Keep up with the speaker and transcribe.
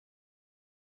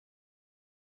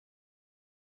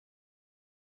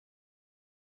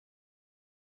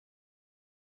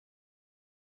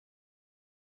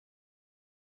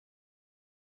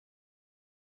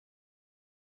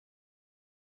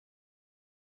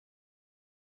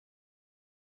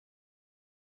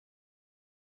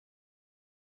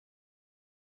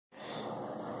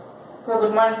So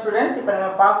good morning students. இப்போ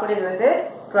நம்ம பார்க்கக்கூடியது வந்து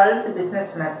 12th business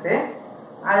math.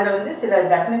 அதுல வந்து சில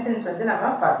definitions வந்து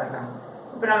நம்ம பார்த்துக்கலாம்.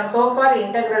 இப்போ நம்ம so far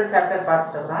integral chapter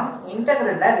பார்த்துட்டோம்.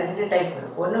 integralல ரெண்டு டைப்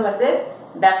இருக்கு. ஒன்னு வந்து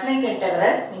definite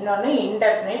integral, இன்னொன்னு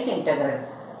indefinite integral.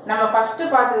 நம்ம ஃபர்ஸ்ட்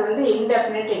பார்த்தது வந்து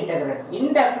indefinite integral.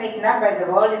 Indefiniteனா by the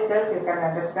word itself you can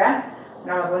understand.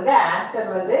 நமக்கு வந்து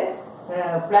ஆன்சர் வந்து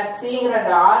plus cங்கிற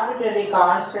அந்த arbitrary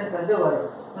constant வந்து வரும்.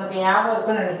 உங்களுக்கு ஞாபகம்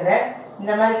இருக்குன்னு நினைக்கிறேன்.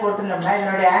 இந்த மாதிரி போட்டுனோம்னா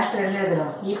இதனுடைய ஆன்சர் என்ன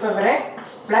எழுதணும்? e power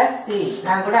plus c.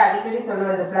 நான் கூட அடிக்கடி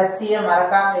சொல்லுவேன் இந்த plus c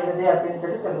மறக்காம எழுது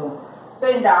அப்படினு சொல்லுவோம். சோ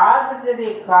இந்த arbitrary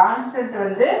constant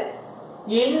வந்து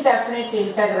indefinite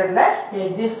integralல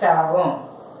எக்ஸிஸ்ட் ஆகும்.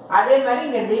 அதே மாதிரி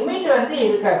இங்க லிமிட் வந்து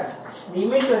இருக்காது.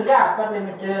 லிமிட் வந்து அப்பர்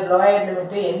லிமிட், லோயர்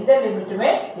லிமிட் எந்த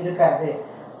லிமிட்டுமே இருக்காது.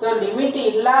 சோ லிமிட்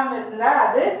இல்லாம இருந்தா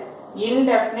அது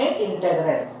indefinite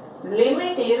integral.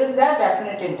 லிமிட் இருந்தா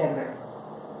definite integral.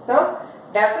 சோ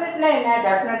டெஃபினட்னா என்ன?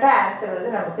 டெஃபினட்டா ஆன்சர் வந்து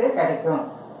நமக்கு கிடைக்கும்.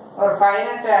 ஒரு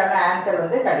ஃபைனட்டான ஆன்சர்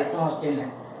வந்து கிடைக்கும் அப்படின்னு.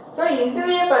 ஸோ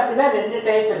இதுலயே பார்த்தீங்கன்னா ரெண்டு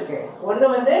டைப் இருக்கு. ஒன்று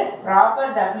வந்து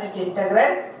proper definite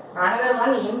integral, another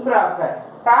one improper.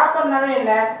 ப்ராப்பர்னாவே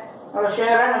என்ன? ஒரு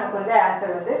ஷியரா நமக்கு வந்து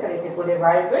ஆன்சர் வந்து கிடைக்கக்கூடிய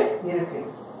வாய்ப்பு இருக்கு.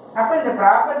 அப்போ இந்த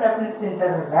proper definite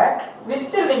இன்டெக்ரல்ல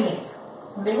with limits,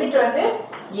 limit வந்து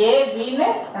ஏ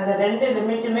பின்னு அந்த ரெண்டு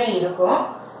லிமிட்டுமே இருக்கும்.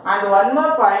 அண்ட் ஒன்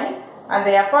மோர் பாயிண்ட், அந்த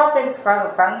f of x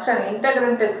ஃபங்க்ஷன்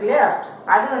இன்டெகிரண்ட் இருக்கு இல்லையா,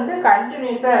 அது வந்து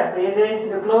கண்டினியூஸா இருக்கு. இது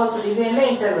க்ளோஸ்டு, இது என்ன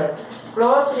இன்டர்வல்?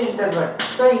 Closed interval.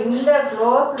 ஸோ இந்த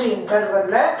க்ளோஸ்டு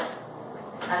இன்டர்வல்ல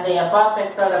அந்த f of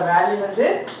x ஓட வேல்யூ வந்து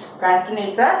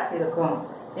கண்டினியூஸா இருக்கும்.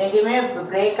 எங்கேயுமே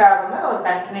பிரேக் ஆகாம ஒரு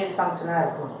கண்டினியூஸ் ஃபங்க்ஷனா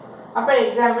இருக்கும். அப்ப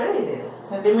எக்ஸாம்பிள் இது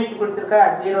லிமிட் கொடுத்துருக்கா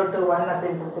 0 to 1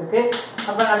 அப்படின்னு கொடுத்துருக்கு.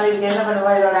 அப்ப நம்ம இதுக்கு என்ன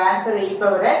பண்ணுவோம்? இதோட ஆன்சர் e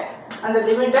பவர் அந்த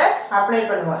லிமிட்டை அப்ளை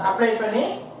பண்ணுவோம். அப்ளை பண்ணி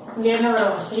இங்க என்ன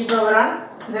வரும்? e power 1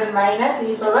 then minus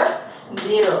e power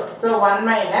 0. So 1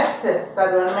 minus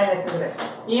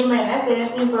e minus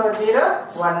anything power 0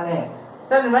 1.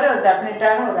 So இந்த மாதிரி ஒரு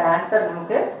டெஃபினட்டான ஒரு ஆன்சர்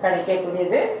நமக்கு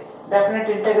கிடைக்கக்கூடியது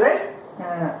டெஃபினட் இன்டெக்ரல்,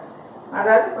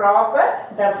 அதாவது proper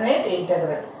definite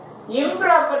integral.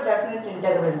 Improper definite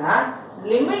இன்டெக்ரல்னா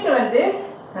limit வந்து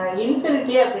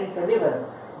இன்ஃபினிட்டி அப்படின்னு சொல்லி வரும்.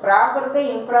 ப்ராப்பருக்கு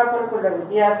இம்ப்ராப்பருக்குள்ள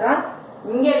வித்தியாசம்.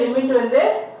 இங்க லிமிட் வந்து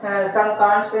சம்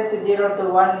கான்ஸ்டன்ட் 0 to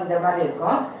 1 இந்த மாதிரி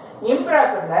இருக்கும்.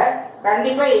 இம்ப்ராப்பர்ல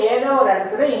கண்டிப்பா ஏதோ ஒரு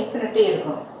இடத்துல இன்ஃபினிட்டி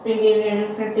இருக்கும். இங்க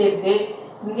இன்ஃபினிட்டி இருக்கு,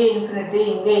 இங்க இன்ஃபினிட்டி,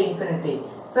 இங்க இன்ஃபினிட்டி.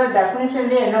 ஸோ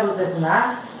டெஃபினிஷன்லயே என்ன கொடுத்துருக்குன்னா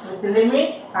with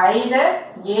limit Hyder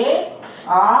A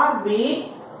R B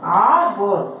are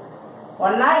both,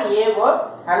 ஒன்னா ஏவோ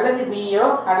அல்லது பியோ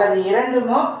அல்லது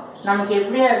இரண்டுமோ நமக்கு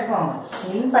எப்படியா இருக்கும்?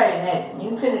 இன்ஃபைனைட்,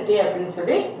 இன்ஃபினிட்டி அப்படின்னு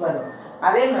சொல்லி வரும்.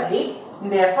 அதே மாதிரி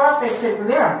இந்த f of x இருக்கு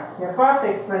இல்லையா, f of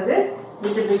x வந்து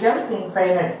it becomes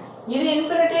infinite. இது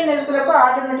இன்ஃபினிட்டின்னு இருக்கிறப்போ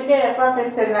ஆட்டோமேட்டிக்கா f of x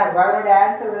என்ன இருக்கும்? அதோட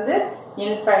ஆன்சர் வந்து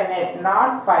இன்ஃபைனைட்,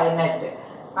 நாட் ஃபைனைட்.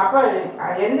 அப்போ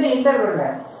எந்த இன்டர்வல்ல?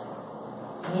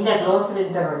 இந்த க்ளோஸ்டு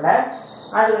இன்டர்வல்ல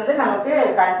அது வந்து நமக்கு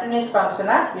கண்டினியூஸ்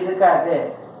ஃபங்க்ஷனா இருக்காது,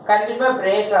 கண்டிப்பா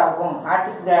பிரேக் ஆகும்.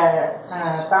 அட்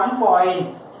சம்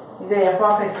பாயிண்ட்ஸ் இது f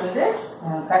of x வந்து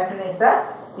கண்டினியூஸா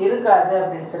இருக்காது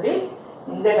அப்படின்னு சொல்லி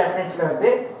இந்த டெஃபினேஷன்ல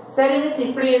வருது. சரி மிஸ்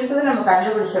இப்படி இருக்குது நம்ம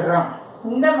கண்டுபிடிச்சிடுறோம்.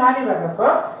 இந்த மாதிரி வர்றப்போ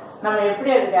நம்ம எப்படி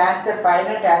அதுக்கு ஆன்சர்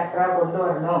ஃபைனட் ஆன்சரா கொண்டு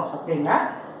வரணும் அப்படின்னா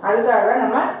அதுக்காக தான்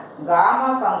நம்ம காமா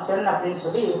ஃபங்க்ஷன் அப்படின்னு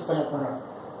சொல்லி யூஸ் பண்ண போறோம்.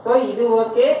 ஸோ இது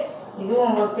ஓகே,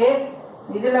 இதுவும் ஓகே.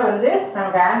 இதுல வந்து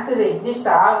நமக்கு ஆன்சர் எக்ஸிஸ்ட்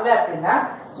ஆகல அப்படின்னா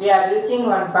we are using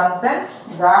one function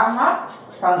gamma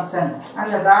function.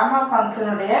 அந்த காமா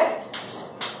ஃபங்க்ஷனுடைய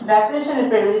டெஃபினிஷன்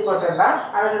இப்ப எழுதி போட்டுடலாம்.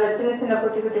 அதோட சின்ன சின்ன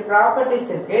குட்டி குட்டி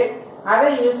ப்ராப்பர்ட்டிஸ் இருக்கு, அதை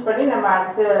யூஸ் பண்ணி நம்ம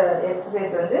அடுத்த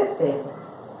எக்ஸசைஸ் வந்து செய்வோம்.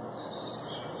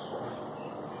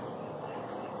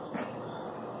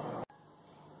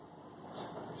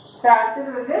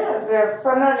 அடுத்தது வந்து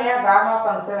சொன்னோம் இல்லையா காமா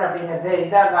ஃபங்க்ஷன் அப்படிங்கிறது.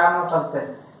 இதான் gamma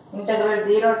function. Integral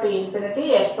 0 to infinity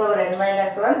x power n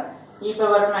minus 1 e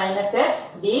power minus x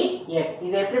dx.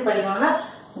 இது எப்படி படிக்கணும்னா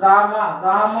காமா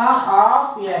காமா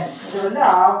ஆஃப் n, இது வந்து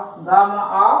ஆஃப் காமா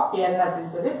ஆஃப் n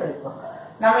அப்படின்னு சொல்லி படிப்போம்.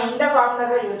 நம்ம இந்த ஃபார்முலா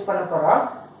தான் யூஸ் பண்ண போறோம்.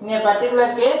 இங்க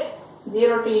particular case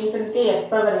 0 to infinity x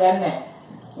power n,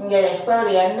 இங்க x power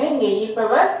n, இங்க e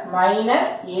power minus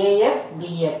ax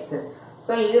dx.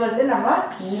 So இது வந்து நம்ம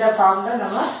இந்த ஃபார்முலா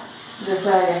நம்ம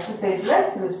இந்த எக்ஸசைஸ்ல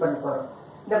யூஸ் பண்ண போறோம்.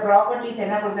 இந்த ப்ராப்பர்ட்டிஸ்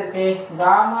என்ன கொடுத்துருக்கு?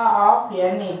 Gamma of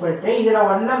n equal to, இதுல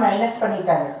 1 மைனஸ்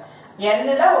பண்ணிட்டாங்க,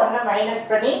 nல 1 மைனஸ்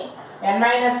பண்ணி n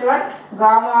minus 1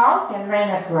 gamma of n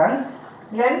minus 1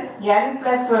 then n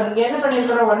plus 1. இங்க என்ன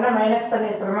பண்ணிருக்கிறோம்? 1 மைனஸ்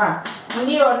பண்ணிருக்கிறோமா?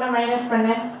 இங்கேயும் 1 மைனஸ்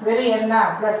பண்ணு, வெறும் n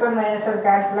பிளஸ் 1 மைனஸ் 1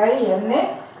 கேன்சல் ஆகி n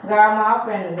காமா ஆஃப்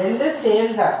n ரெண்டு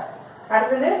சேம் தான்.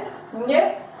 அடுத்தது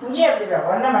இங்கே அப்படிதான்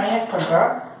 1 மைனஸ்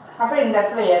பண்றோம். அப்ப இந்த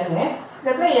இடத்துல n, இந்த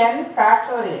இடத்துல n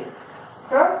ஃபேக்டோரியல்.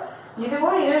 ஸோ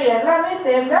இதுவும் இது எல்லாமே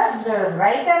சேர்ந்தா இந்த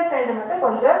ரைட் ஹேண்ட் சைடு மட்டும்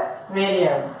கொஞ்சம் வேரி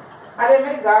ஆகும். அதே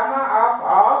மாதிரி gamma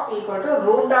of equal to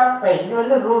root of by. இது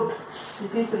வந்து root,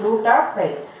 this is root of by.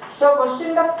 So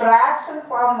கொஸ்டின்ல ஃப்ராக்ஷன்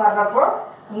ஃபார்ம் வர்றப்போ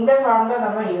இந்த ஃபார்ம்ல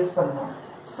நம்ம யூஸ் பண்ணுவோம்.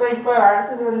 ஸோ இப்போ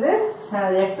அடுத்தது வந்து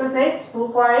எக்ஸசைஸ்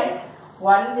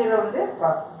 2.10 வந்து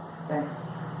பார்ப்போம்.